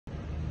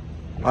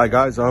Hi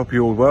guys, I hope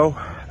you're all well.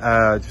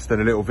 Just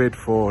did a little vid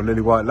for Lily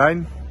White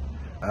Lane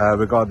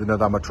regarding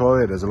Adama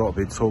Traore. There's a lot of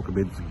big talk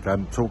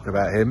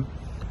about him.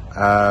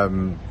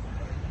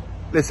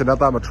 Listen,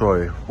 Adama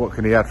Traore, what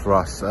can he add for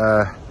us?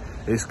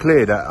 It's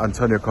clear that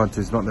Antonio Conte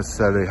is not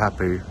necessarily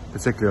happy,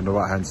 particularly on the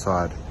right hand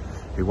side.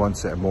 He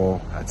wants it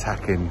more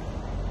attacking.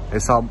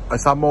 It's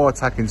our more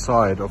attacking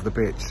side of the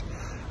pitch.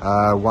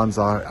 Ones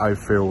I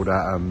feel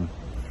that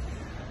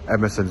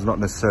Emerson's not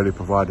necessarily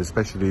provided,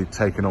 especially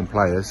taking on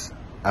players.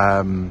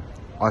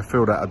 I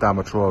feel that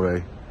Adama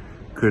Traore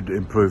could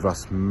improve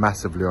us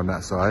massively on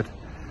that side.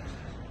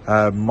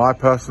 My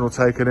personal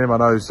take on him, I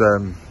know his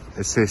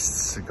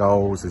assists,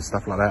 goals and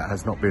stuff like that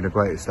has not been the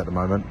greatest at the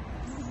moment.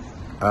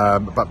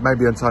 But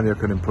maybe Antonio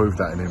can improve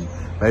that in him.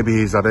 Maybe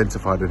he's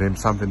identified in him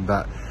something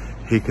that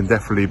he can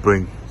definitely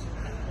bring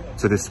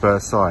to this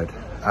Spurs side.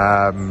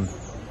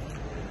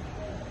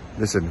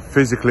 Listen,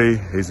 physically,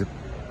 his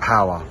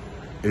power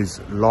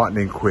is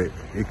lightning quick.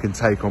 He can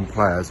take on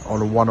players on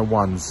the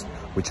one-on-ones,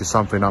 which is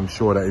something I'm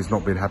sure that he's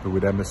not been happy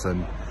with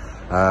Emerson,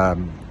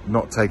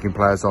 not taking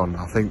players on.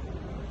 I think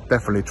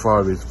definitely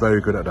Traore is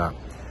very good at that.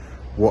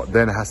 What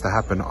then has to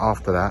happen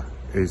after that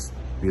is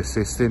the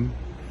assisting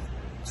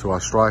to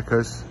our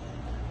strikers,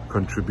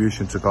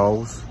 contribution to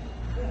goals.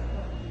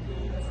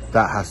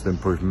 That has to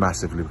improve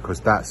massively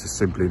because that's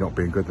simply not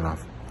being good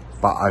enough.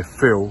 But I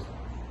feel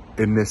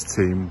in this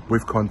team,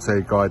 with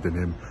Conte guiding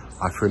him,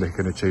 I feel he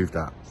can achieve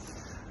that.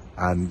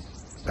 And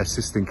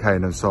assisting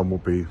Kane and Son will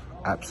be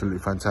absolutely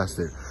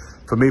fantastic.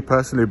 For me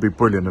personally, it'd be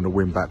brilliant in a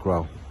wing back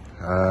row.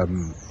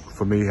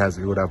 For me,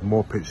 he would have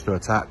more pitch to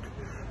attack,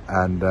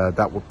 and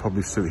that would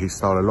probably suit his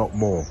style a lot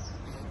more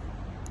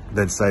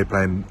than say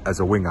playing as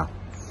a winger.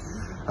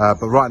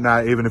 But right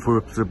now, even if we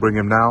were to bring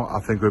him now, I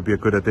think it would be a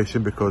good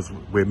addition because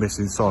we're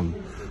missing Son.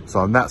 So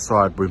on that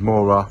side, with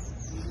Mora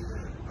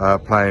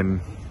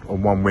playing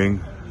on one wing,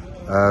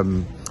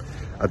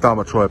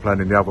 Adama Traore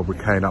playing in the other with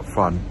Kane up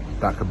front,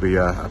 that could be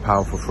a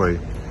powerful three.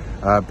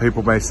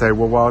 People may say,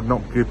 well, why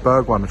not give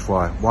Bergwijn a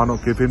try? Why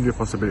not give him the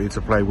possibility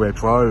to play where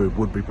Traore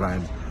would be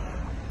playing?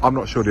 I'm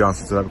not sure the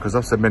answer to that because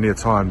I've said many a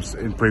times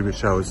in previous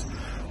shows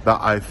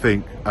that I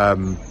think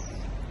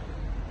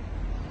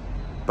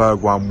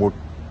Bergwijn would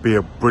be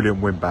a brilliant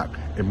wing back.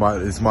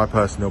 It's my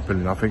personal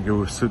opinion. I think he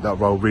will suit that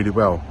role really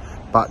well.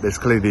 But there's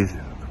clearly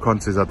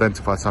Conte's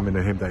identified something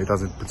in him that he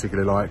doesn't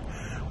particularly like,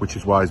 which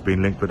is why he's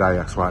been linked with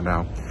Ajax right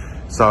now.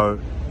 So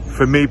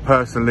for me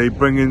personally,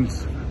 bringing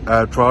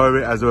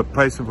Traore as a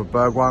replacement for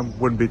Bergwijn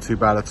wouldn't be too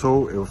bad at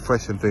all. It will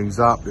freshen things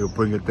up. It will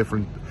bring a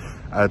different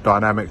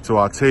dynamic to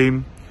our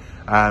team.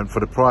 And for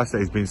the price that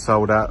he's been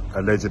sold at,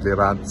 allegedly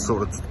around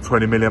sort of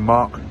 20 million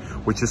mark,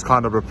 which is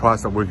kind of the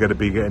price that we're going to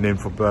be getting in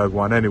for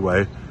Bergwijn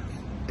anyway,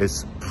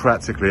 it's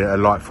practically a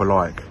like for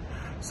like.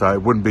 So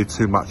it wouldn't be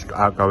too much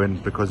outgoing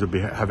because we'll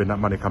be having that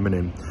money coming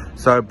in.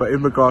 So, but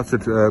in regards to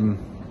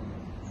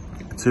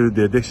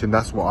the addition,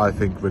 that's what I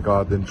think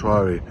regarding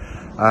Traore.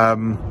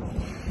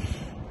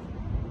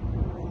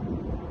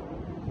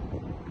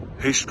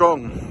 He's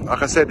strong,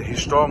 like I said,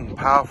 he's strong,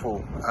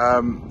 powerful,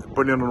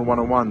 brilliant on the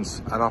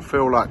one-on-ones, and I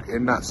feel like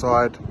in that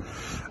side,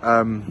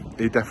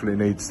 he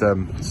definitely needs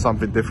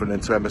something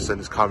different than Emerson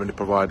is currently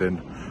providing.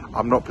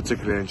 I'm not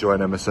particularly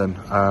enjoying Emerson.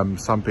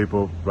 Some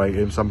people rate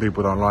him, some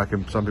people don't like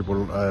him, some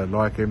people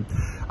like him.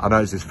 I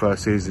know it's his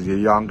first season, he's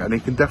young, and he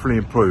can definitely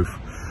improve.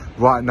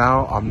 Right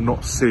now, I'm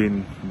not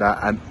seeing that,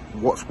 and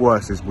what's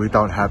worse is we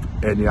don't have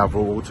any other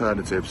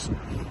alternatives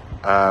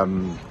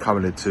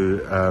coming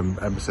into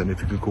Emerson. If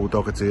you can call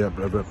Doherty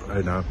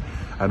an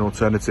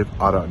alternative,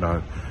 I don't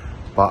know.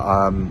 But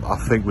I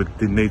think we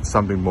need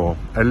something more.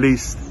 At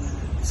least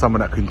someone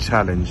that can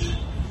challenge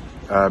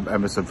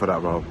Emerson for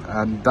that role.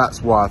 And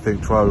that's why I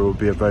think Traore will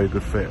be a very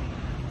good fit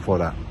for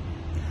that.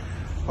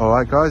 All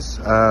right, guys,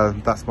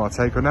 that's my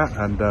take on that.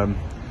 And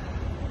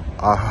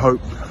I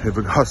hope, in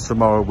regards to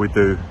tomorrow, we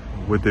do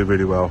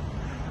really well.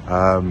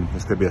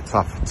 It's going to be a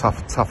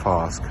tough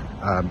ask.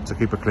 To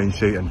keep a clean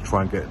sheet and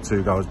try and get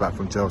 2 goals back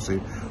from Chelsea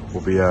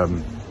will be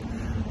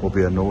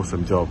an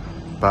awesome job.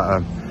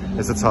 But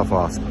it's a tough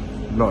ask.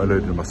 I'm not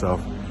eluding myself.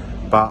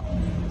 But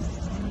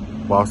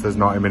whilst there's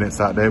 90 minutes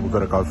out there, we've got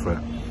to go for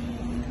it.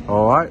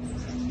 All right.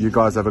 You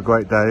guys have a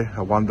great day,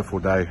 a wonderful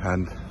day,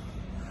 and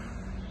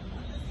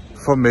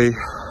from me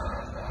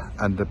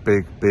and the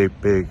big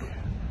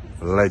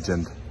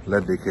legend,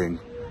 Ledley King.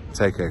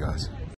 Take care, guys.